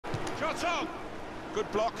Shot on.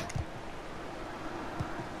 Good block.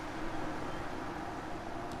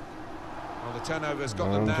 Well, the turnover's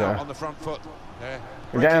got them now on the front foot.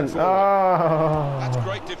 Again. Oh. That's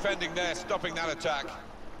great defending there, stopping that attack.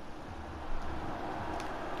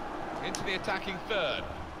 Into the attacking third.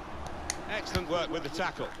 Excellent work with the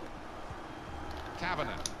tackle.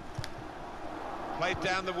 Kavanagh. Played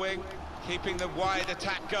down the wing, keeping the wide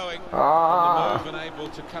attack going. On the move and able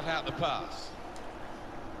to cut out the pass.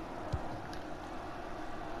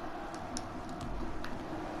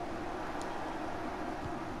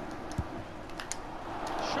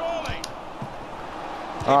 Surely.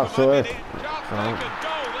 Sorry.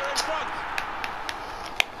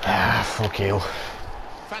 Fuck you.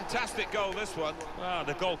 Fantastic goal, this one. Well,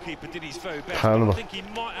 the goalkeeper did his very best. I think he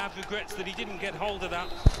might have regrets that he didn't get hold of that.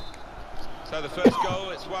 So the first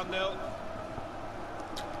goal, it's 1-0.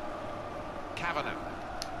 Kavanagh.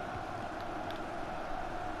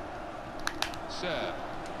 Serve.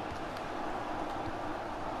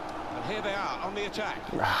 And here they are on the attack.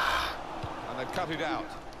 And they've cut it out.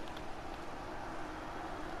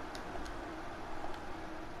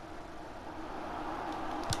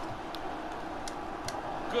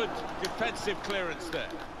 Good defensive clearance there.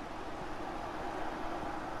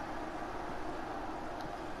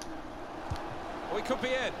 Oh, he could be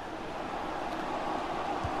in.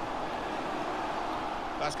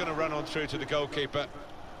 That's going to run on through to the goalkeeper.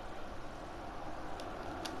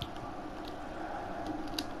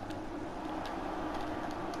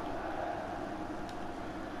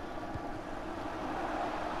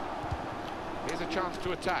 Here's a chance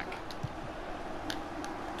to attack.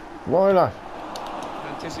 Why not?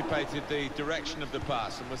 Anticipated the direction of the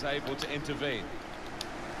pass and was able to intervene.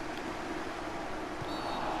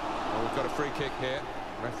 Well, we've got a free kick here.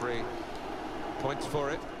 Referee points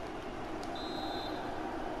for it.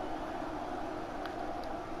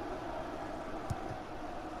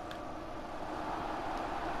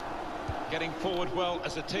 Getting forward well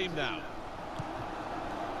as a team now.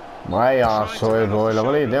 My offside, boy.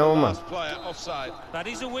 What are you doing, man? That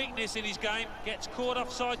is a weakness in his game. Gets caught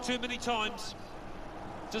offside too many times.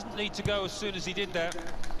 Doesn't need to go as soon as he did there.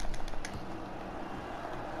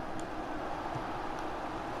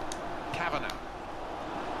 Kavanagh.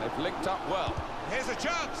 They've linked up well. Here's a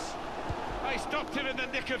chance. They stopped him in the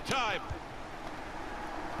nick of time.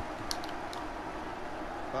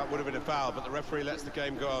 That would have been a foul, but the referee lets the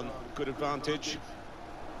game go on. Good advantage.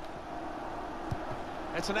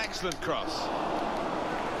 It's an excellent cross.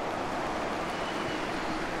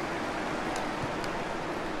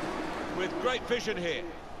 With great vision here.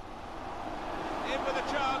 In with a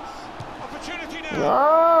chance. Opportunity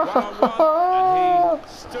now. 1-on-1, and he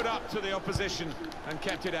stood up to the opposition and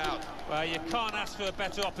kept it out. Well, you can't ask for a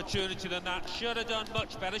better opportunity than that. Should have done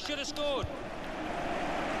much better. Should have scored.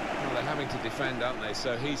 Well, they're having to defend, aren't they?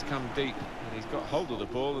 So he's come deep and he's got hold of the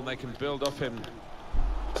ball and they can build off him.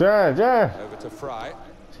 Yeah. Over to Fry.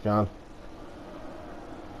 It's gone.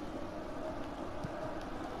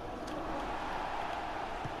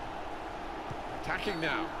 Attacking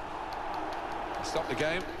now. Stop the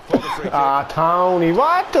game for the free kick. Tony,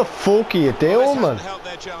 what the fuck are you doing, man? This hasn't helped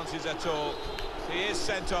their chances at all. He is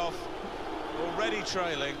sent off, already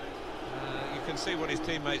trailing. You can see what his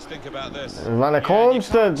teammates think about this. When it comes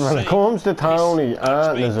to Tony,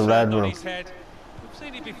 there's a red room. We've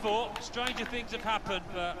seen it before. Stranger things have happened,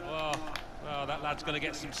 but well, that lad's going to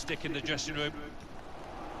get some stick in the dressing room.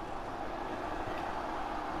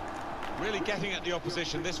 Really getting at the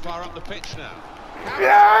opposition this far up the pitch now.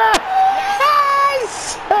 Yes!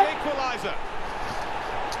 The equaliser.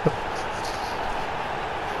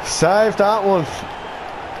 Save that one.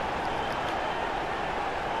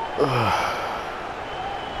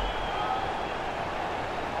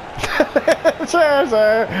 Cheers,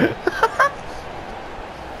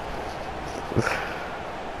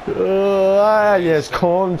 yes,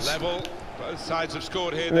 cons. Level. Both sides have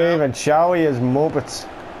scored here They now. even show you as muppets.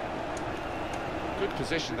 Good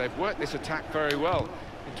position. They've worked this attack very well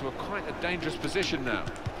into a quite a dangerous position now.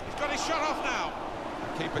 He's got his shot off now.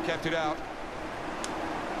 The keeper kept it out.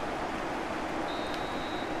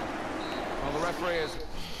 Well, the referee is...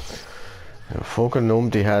 A fucking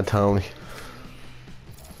numpty had Tony.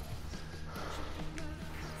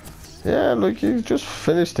 Yeah, look, you just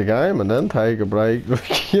finish the game and then take a break.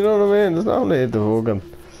 You know what I mean? There's no need to fucking...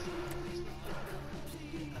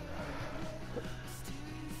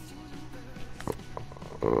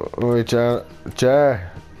 Right,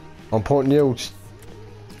 Jar, I'm putting you...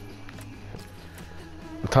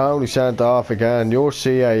 Tony sent off again. You're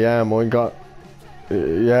CAM, I got...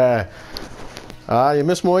 Yeah. You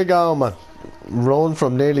missed my goal, man. run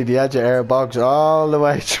from nearly the edge of our box all the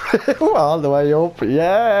way through, all the way up.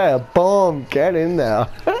 Yeah, boom, get in there.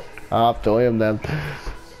 Half time then.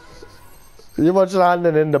 You much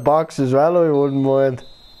landing in the box as well, I wouldn't mind.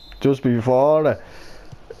 Just before it.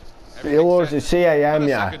 Yours is CAM,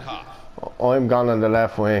 yeah. I'm gone on the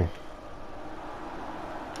left wing.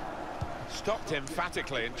 Stopped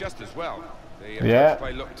emphatically and just as well. The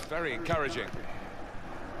play looked very encouraging.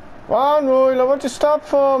 Come on, Royal, what you stop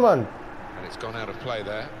for, man? And it's gone out of play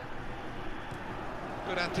there.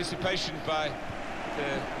 Good anticipation by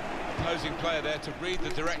the opposing player there to read the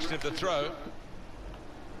direction of the throw.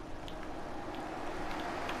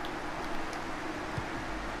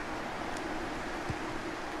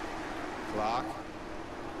 Clark.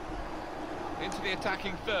 Into the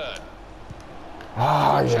attacking third.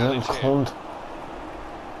 Ah, you little cunt.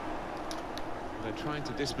 They're trying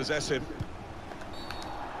to dispossess him.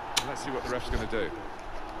 Let's see what the ref's going to do.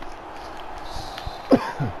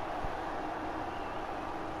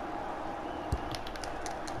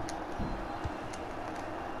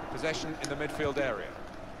 Possession in the midfield area.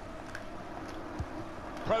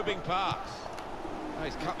 Probing pass. Oh,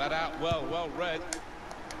 he's cut that out well read.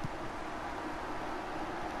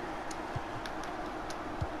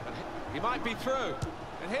 And he might be through.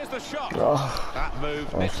 And here's the shot. Oh, that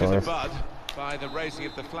move nipped in the bud by the raising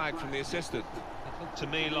of the flag from the assistant. It looked to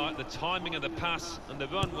me like the timing of the pass and the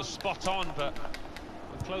run was spot on, but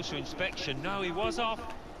on closer inspection, no, he was off.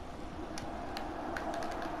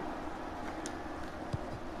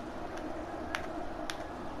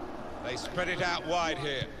 They spread it out wide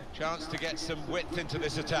here. Chance to get some width into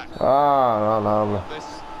this attack. no. This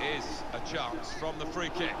is a chance from the free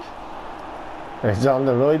kick. It's on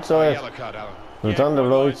the right side. Yellow card, Alan. It's on the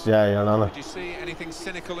right, yeah, you're on it. Did you see anything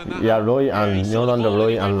cynical in that? Yeah, right, and you're on the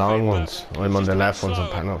right and long ones. I'm on the left ones and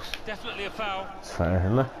panels. Definitely a foul. It's fair,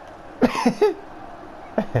 isn't it?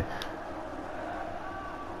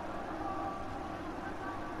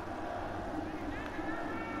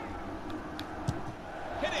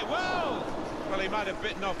 Hit it well! Well, he might have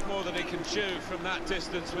bitten off more than he can chew from that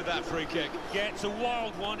distance with that free kick. Yeah, it's a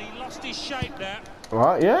wild one. He lost his shape there.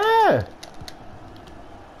 What? Yeah!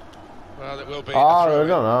 Well, it will be. Oh, I don't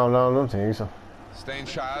know. No, I don't think so.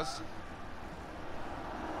 Steinshires.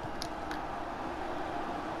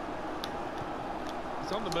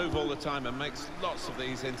 He's on the move all the time and makes lots of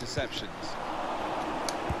these interceptions.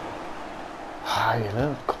 Ah, you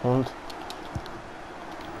little cunt.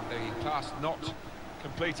 The pass not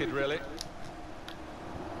completed, really.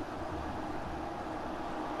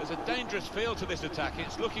 There's a dangerous feel to this attack.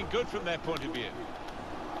 It's looking good from their point of view.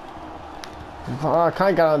 Oh, I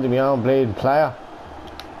can't get onto my own bleeding player.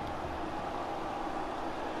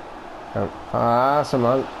 Pass him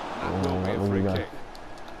out. That will be a free kick.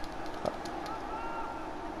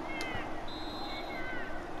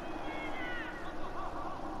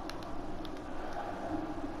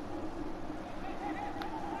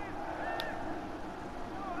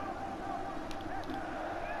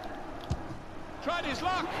 Tried his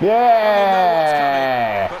luck.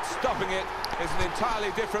 Yeah! But stopping it is an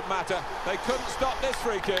entirely different matter. They couldn't stop this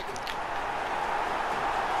free kick.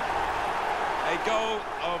 A goal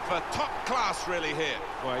of top class, really, here.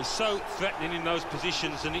 Well, he's so threatening in those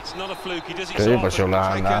positions, and it's not a fluke. He does it Good, so but you'll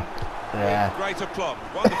often. learn that. Yeah. Great aplomb.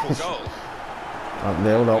 Wonderful goal.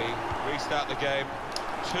 Nailed up. We restart the game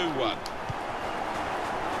 2-1.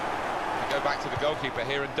 We go back to the goalkeeper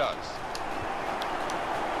here and does.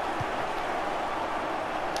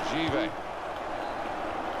 Give.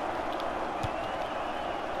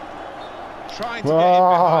 Trying to get in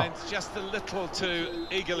behind just a little too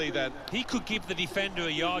eagerly then. He could give the defender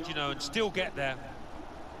a yard, you know, and still get there.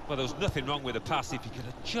 Well, there was nothing wrong with the pass. If he could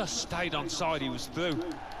have just stayed on side, he was through.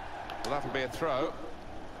 Well, that'll be a throw.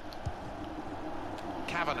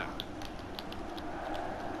 Kavanagh.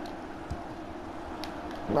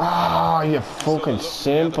 Ah, you fucking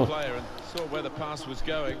simple. Player and saw where the pass was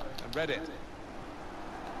going and read it.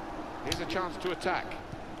 Here's a chance to attack.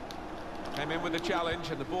 Came in with a challenge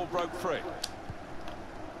and the ball broke free.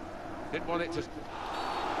 Didn't want it to...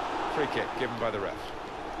 Free kick given by the ref.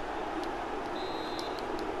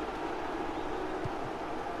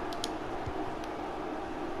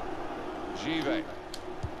 Give.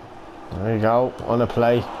 There you go, on a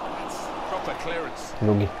play. That's proper clearance.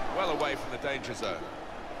 Luggy. Well away from the danger zone.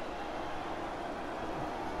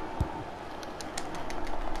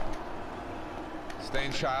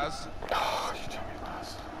 Steinshires. Oh, you tell me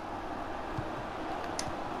pass.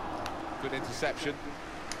 Good interception.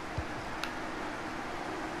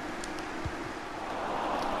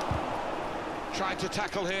 Tried to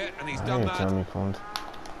tackle here, and he's done that. Tell me, cunt.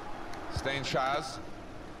 Steinshires.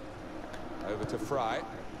 Over to Fry.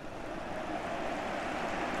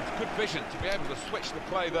 It's good vision to be able to switch the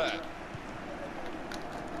play there.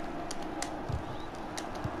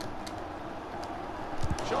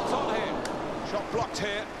 Shots on here. Shot blocked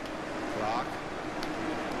here. Clark.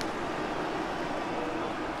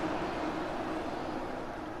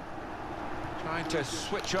 Trying to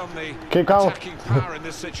switch on the attacking power in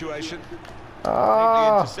this situation.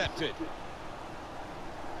 Completely intercepted.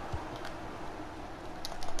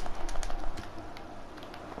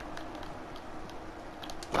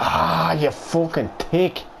 Ah, you fucking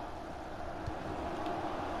tick.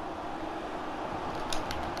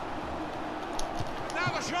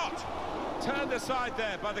 Now the shot! Turned aside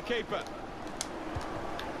there by the keeper.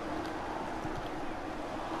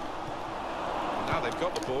 Now they've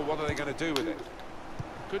got the ball, what are they going to do with it?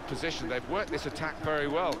 Good position, they've worked this attack very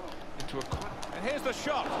well into a... And here's the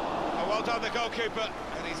shot! Oh, well done the goalkeeper,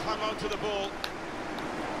 and he's hung on to the ball.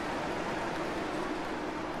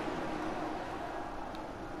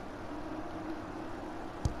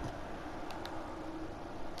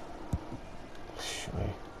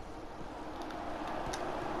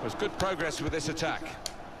 There's good progress with this attack.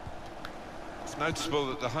 It's noticeable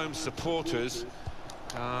that the home supporters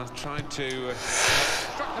are trying to...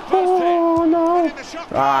 Oh no!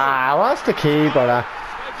 What's the keeper? They've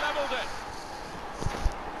levelled it.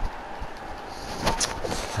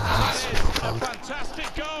 That is a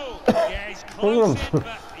fantastic goal. Yeah, he's close in,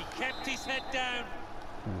 but he kept his head down.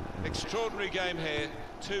 Extraordinary game here.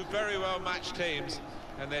 Two very well matched teams,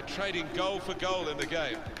 and they're trading goal for goal in the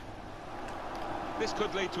game. This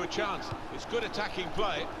could lead to a chance. It's good attacking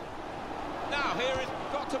play. Now here it's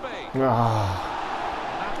got to be.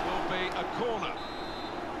 That will be a corner.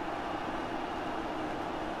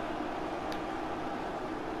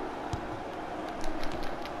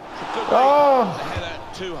 Oh! The header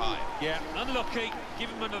too high. Yeah, unlucky. Give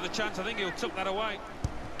him another chance. I think he'll tuck that away.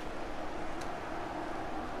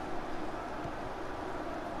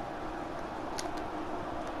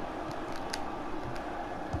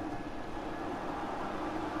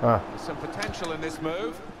 There's some potential in this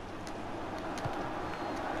move.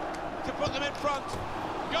 To put them in front.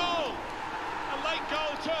 Goal! A late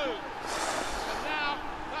goal too. And now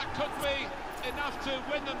that could be enough to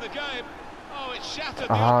win them the game. Oh, it shattered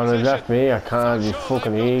the opposition. They left me. I can't be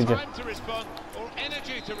fucking idiot. Time to respond or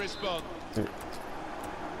energy to respond.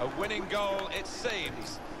 A winning goal, it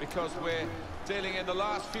seems, because we're dealing in the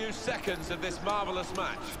last few seconds of this marvellous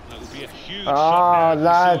match. That would be a huge shot now.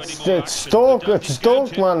 Lads, it's stuck,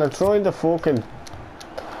 man. They're trying to fucking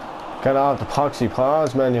get out the poxy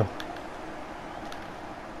pause menu.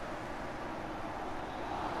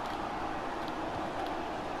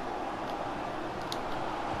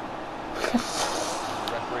 The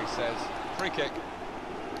referee says, free kick.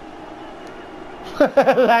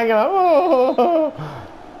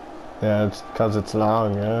 Yeah, it's because it's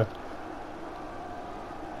long, yeah.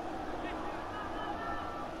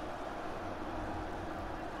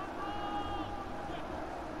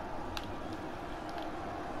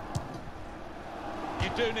 You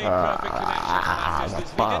do need perfect connection from that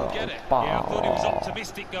distance. He didn't get it. Yeah, I thought he was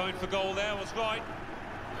optimistic going for goal there. Was right.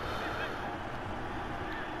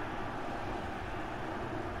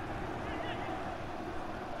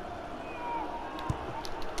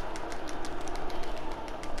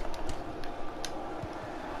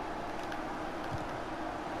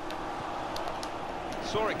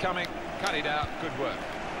 Saw it coming, cut it out, good work.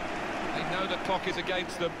 They know the clock is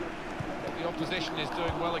against them, but the opposition is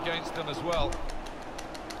doing well against them as well.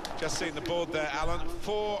 Just seen the board there, Alan.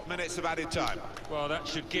 4 minutes of added time. Well, that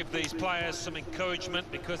should give these players some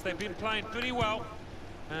encouragement because they've been playing pretty well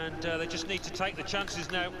and they just need to take the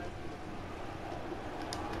chances now.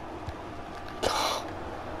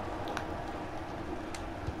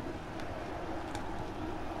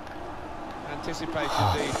 Anticipated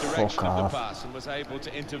the direction of the pass and was able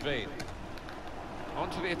to intervene.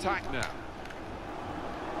 Onto the attack now.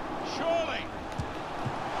 Surely!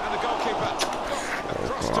 And the goalkeeper got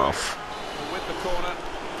across to it. And with the corner,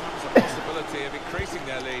 comes a possibility of increasing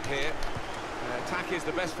their lead here. Attack is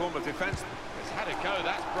the best form of defence. It's had a go,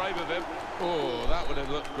 that's brave of him. Oh, that would have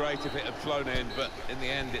looked great if it had flown in, but in the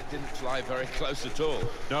end it didn't fly very close at all.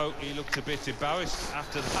 No, he looked a bit embarrassed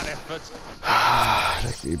after that effort.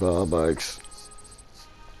 Lucky ball bags.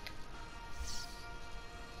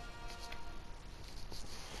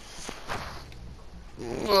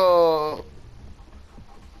 Oh.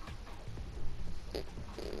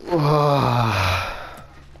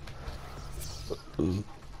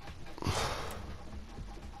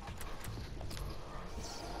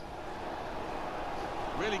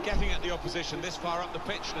 Really getting at the opposition this far up the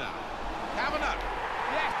pitch now. Kavanagh,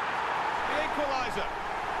 yes! The equaliser.